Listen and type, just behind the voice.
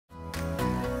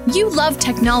You love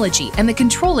technology and the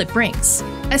control it brings,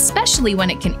 especially when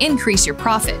it can increase your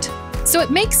profit. So it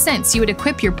makes sense you would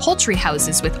equip your poultry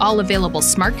houses with all available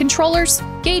smart controllers,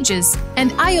 gauges,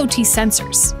 and IoT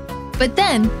sensors. But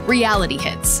then, reality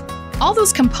hits. All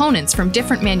those components from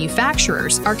different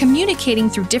manufacturers are communicating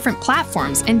through different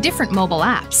platforms and different mobile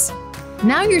apps.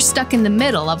 Now you're stuck in the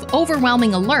middle of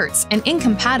overwhelming alerts and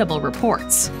incompatible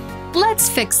reports. Let's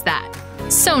fix that.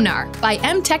 Sonar by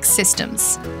MTech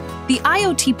Systems. The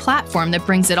IoT platform that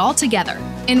brings it all together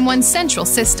in one central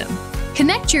system.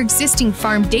 Connect your existing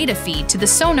farm data feed to the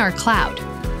Sonar cloud.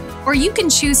 Or you can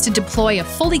choose to deploy a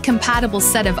fully compatible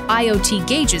set of IoT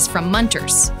gauges from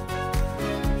Munters.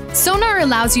 Sonar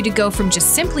allows you to go from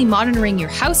just simply monitoring your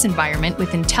house environment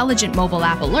with intelligent mobile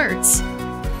app alerts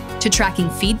to tracking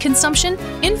feed consumption,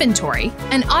 inventory,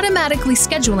 and automatically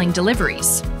scheduling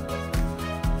deliveries,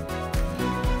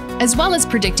 as well as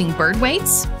predicting bird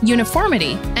weights,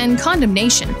 uniformity, and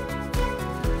condemnation.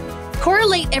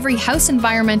 Correlate every house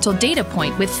environmental data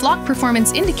point with flock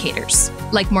performance indicators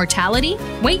like mortality,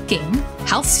 weight gain,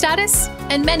 health status,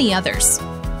 and many others.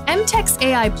 MTech's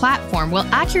AI platform will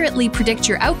accurately predict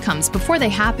your outcomes before they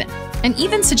happen, and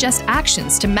even suggest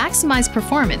actions to maximize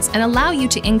performance and allow you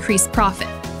to increase profit.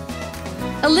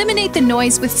 Eliminate the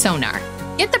noise with Sonar.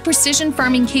 Get the precision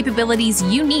farming capabilities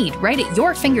you need right at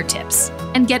your fingertips,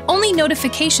 and get only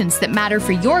notifications that matter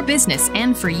for your business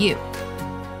and for you.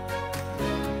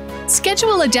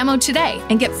 Schedule a demo today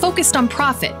and get focused on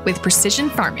profit with precision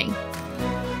farming.